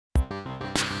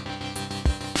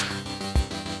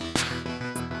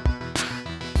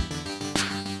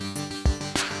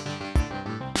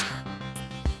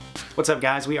What's up,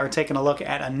 guys? We are taking a look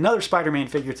at another Spider-Man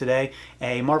figure today,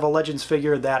 a Marvel Legends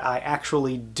figure that I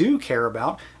actually do care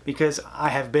about because I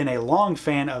have been a long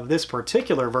fan of this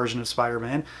particular version of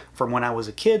Spider-Man from when I was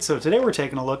a kid. So today we're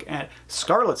taking a look at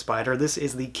Scarlet Spider. This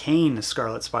is the Kaine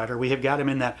Scarlet Spider. We have got him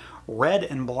in that red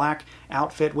and black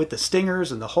outfit with the stingers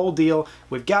and the whole deal.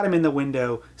 We've got him in the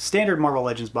window, standard Marvel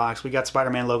Legends box. We got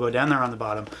Spider-Man logo down there on the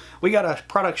bottom. We got a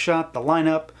product shot, the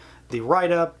lineup, the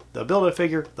write-up, the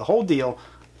Build-A-Figure, the whole deal.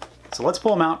 So let's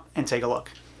pull him out and take a look.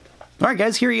 Alright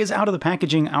guys, here he is out of the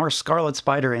packaging, our Scarlet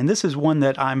Spider, and this is one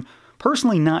that I'm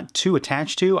personally not too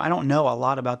attached to. I don't know a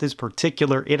lot about this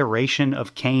particular iteration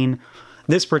of Kaine,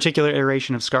 this particular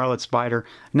iteration of Scarlet Spider.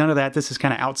 None of that. This is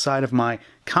kind of outside of my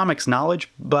comics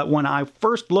knowledge, but when I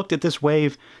first looked at this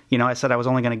wave, you know, I said I was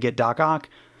only going to get Doc Ock.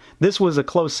 This was a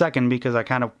close second because I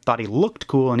kind of thought he looked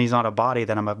cool and he's on a body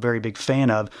that I'm a very big fan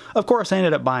of. Of course, I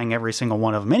ended up buying every single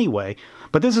one of them anyway,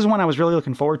 but this is one I was really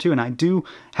looking forward to, and I do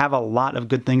have a lot of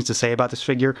good things to say about this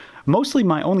figure. Mostly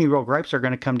my only real gripes are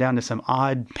going to come down to some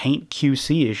odd paint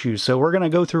QC issues, so we're going to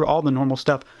go through all the normal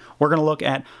stuff. We're going to look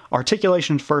at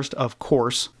articulation first, of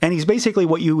course, and he's basically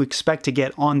what you expect to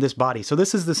get on this body. So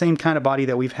this is the same kind of body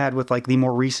that we've had with like the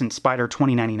more recent Spider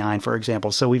 2099, for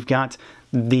example. So we've got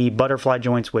the butterfly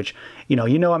joints, which, you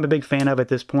know I'm a big fan of at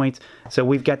this point. So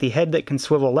we've got the head that can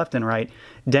swivel left and right,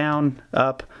 down,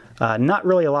 up, not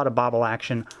really a lot of bobble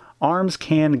action. Arms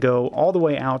can go all the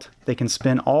way out. They can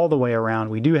spin all the way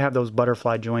around. We do have those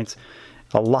butterfly joints.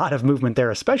 A lot of movement there,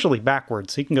 especially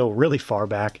backwards, so you can go really far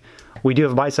back. We do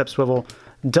have bicep swivel,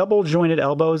 double jointed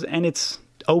elbows, and it's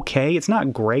okay. It's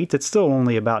not great. It's still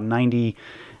only about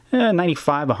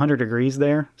 95, 100 degrees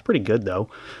there. It's pretty good, though.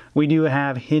 We do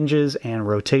have hinges and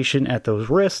rotation at those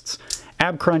wrists.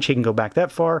 Ab crunch, he can go back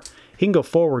that far. He can go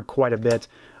forward quite a bit.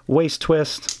 Waist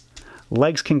twist.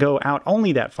 Legs can go out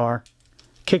only that far.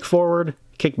 Kick forward,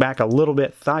 kick back a little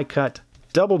bit. Thigh cut,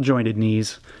 double jointed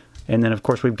knees. And then, of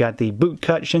course, we've got the boot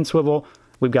cut, shin swivel.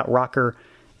 We've got rocker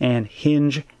and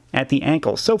hinge at the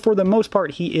ankles. So for the most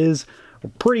part, he is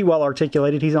pretty well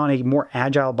articulated. He's on a more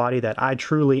agile body that I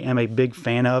truly am a big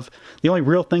fan of. The only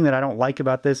real thing that I don't like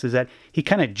about this is that he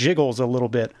kind of jiggles a little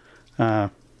bit.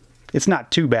 It's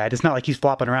not too bad. It's not like he's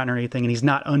flopping around or anything, and he's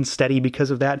not unsteady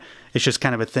because of that. It's just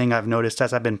kind of a thing I've noticed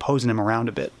as I've been posing him around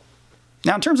a bit.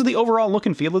 Now, in terms of the overall look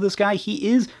and feel of this guy, he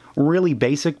is really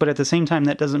basic, but at the same time,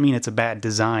 that doesn't mean it's a bad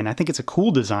design. I think it's a cool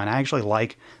design. I actually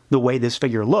like the way this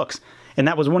figure looks. And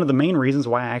that was one of the main reasons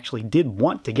why I actually did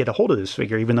want to get a hold of this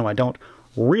figure, even though I don't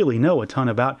really know a ton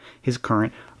about his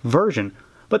current version.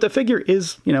 But the figure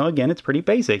is, again, it's pretty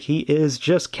basic. He is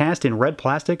just cast in red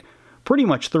plastic pretty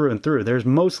much through and through. There's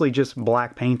mostly just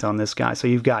black paint on this guy. So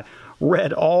you've got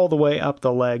red all the way up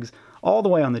the legs, all the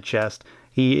way on the chest.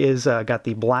 He is got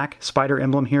the black spider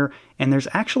emblem here, and there's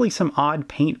actually some odd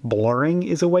paint blurring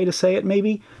is a way to say it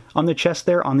maybe, on the chest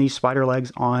there, on these spider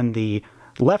legs on the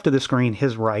left of the screen,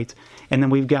 his right. And then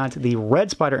we've got the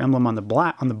red spider emblem on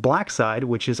the black side,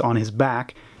 which is on his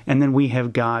back. And then we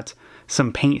have got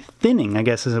some paint thinning, I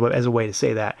guess, as a way to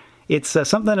say that. It's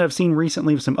something that I've seen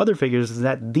recently with some other figures, is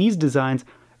that these designs,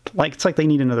 it's like they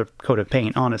need another coat of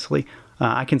paint, honestly.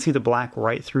 I can see the black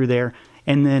right through there.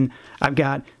 And then I've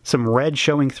got some red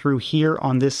showing through here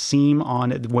on this seam on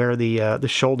where the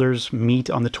shoulders meet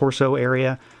on the torso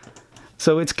area.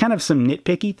 So it's kind of some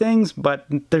nitpicky things, but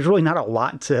there's really not a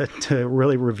lot to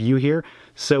really review here.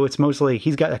 So it's mostly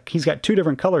he's got two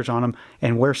different colors on him,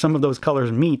 and where some of those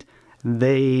colors meet,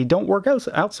 they don't work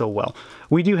out so well.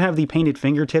 We do have the painted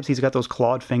fingertips. He's got those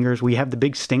clawed fingers. We have the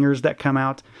big stingers that come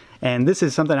out. And this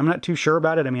is something I'm not too sure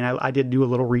about it. I mean, I did do a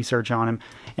little research on him,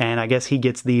 and I guess he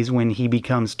gets these when he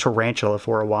becomes Tarantula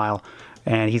for a while.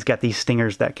 And he's got these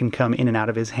stingers that can come in and out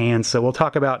of his hands. So we'll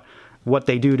talk about what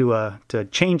they do to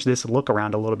change this look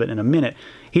around a little bit in a minute.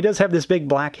 He does have this big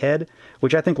black head,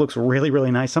 which I think looks really,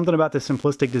 really nice. Something about the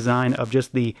simplistic design of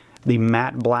just the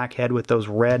matte black head with those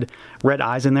red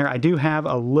eyes in there. I do have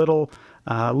a little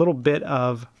bit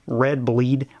of red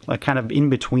bleed, like kind of in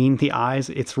between the eyes.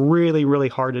 It's really, really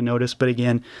hard to notice, but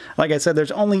again, like I said,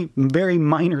 there's only very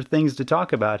minor things to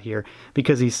talk about here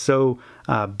because he's so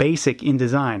basic in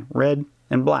design. Red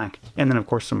and black, and then of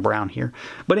course some brown here.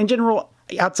 But in general,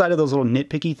 outside of those little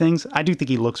nitpicky things, I do think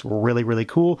he looks really, really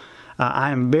cool.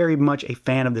 I am very much a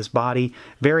fan of this body.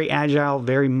 Very agile,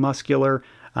 very muscular,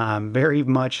 very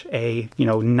much a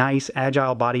nice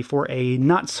agile body for a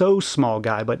not so small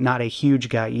guy, but not a huge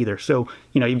guy either. So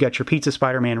you've got your pizza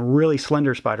Spider-Man, really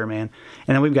slender Spider-Man,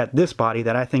 and then we've got this body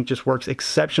that I think just works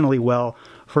exceptionally well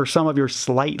for some of your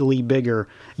slightly bigger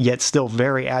yet still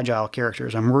very agile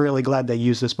characters. I'm really glad they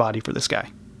used this body for this guy.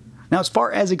 Now, as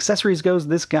far as accessories goes,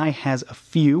 this guy has a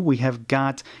few. We have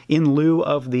got, in lieu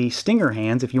of the stinger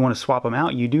hands, if you want to swap them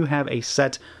out, you do have a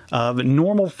set of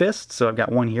normal fists. So I've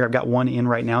got one here, I've got one in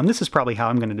right now, and this is probably how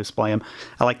I'm going to display them.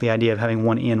 I like the idea of having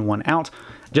one in, one out.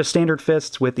 Just standard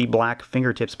fists with the black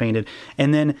fingertips painted.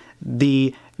 And then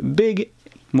the big,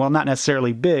 well, not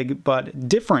necessarily big, but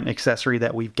different accessory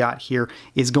that we've got here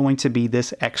is going to be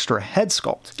this extra head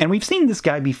sculpt. And we've seen this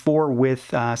guy before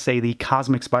with, say, the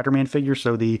Cosmic Spider-Man figure,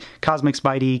 so the Cosmic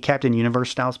Spidey, Captain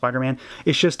Universe style Spider-Man.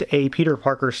 It's just a Peter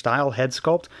Parker style head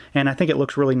sculpt, and I think it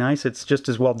looks really nice. It's just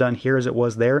as well done here as it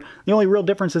was there. The only real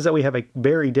difference is that we have a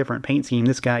very different paint scheme.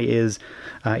 This guy is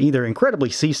either incredibly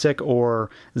seasick or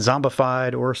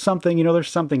zombified or something. You know, there's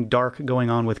something dark going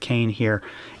on with Kaine here,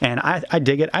 and I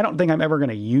dig it. I don't think I'm ever going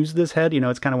to use this head. You know,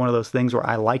 it's kind of one of those things where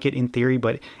I like it in theory,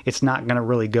 but it's not going to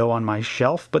really go on my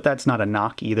shelf, but that's not a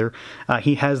knock either.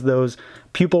 He has those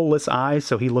pupilless eyes,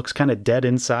 so he looks kind of dead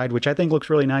inside, which I think looks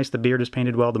really nice. The beard is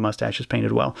painted well, the mustache is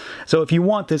painted well. So if you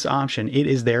want this option, it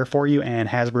is there for you, and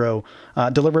Hasbro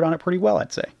delivered on it pretty well,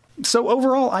 I'd say. So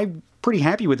overall, I'm pretty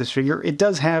happy with this figure. It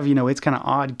does have, you know, it's kind of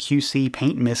odd QC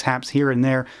paint mishaps here and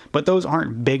there, but those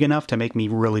aren't big enough to make me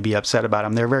really be upset about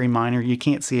them. They're very minor. You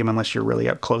can't see them unless you're really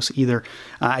up close either.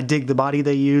 I dig the body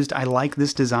they used. I like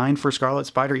this design for Scarlet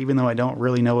Spider, even though I don't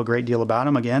really know a great deal about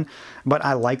him again, but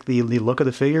I like the look of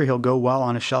the figure. He'll go well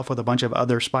on a shelf with a bunch of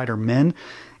other Spider-Men.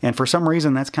 And for some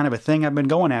reason, that's kind of a thing I've been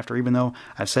going after, even though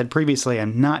I've said previously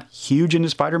I'm not huge into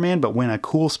Spider-Man, but when a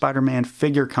cool Spider-Man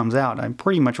figure comes out, I'm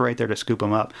pretty much right there to scoop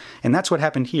him up. And that's what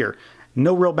happened here.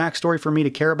 No real backstory for me to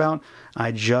care about.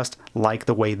 I just like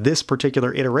the way this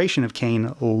particular iteration of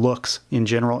Kaine looks in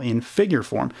general in figure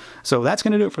form. So that's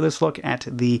going to do it for this look at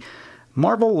the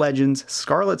Marvel Legends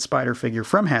Scarlet Spider figure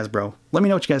from Hasbro. Let me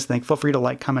know what you guys think. Feel free to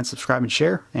like, comment, subscribe, and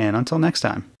share. And until next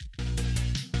time.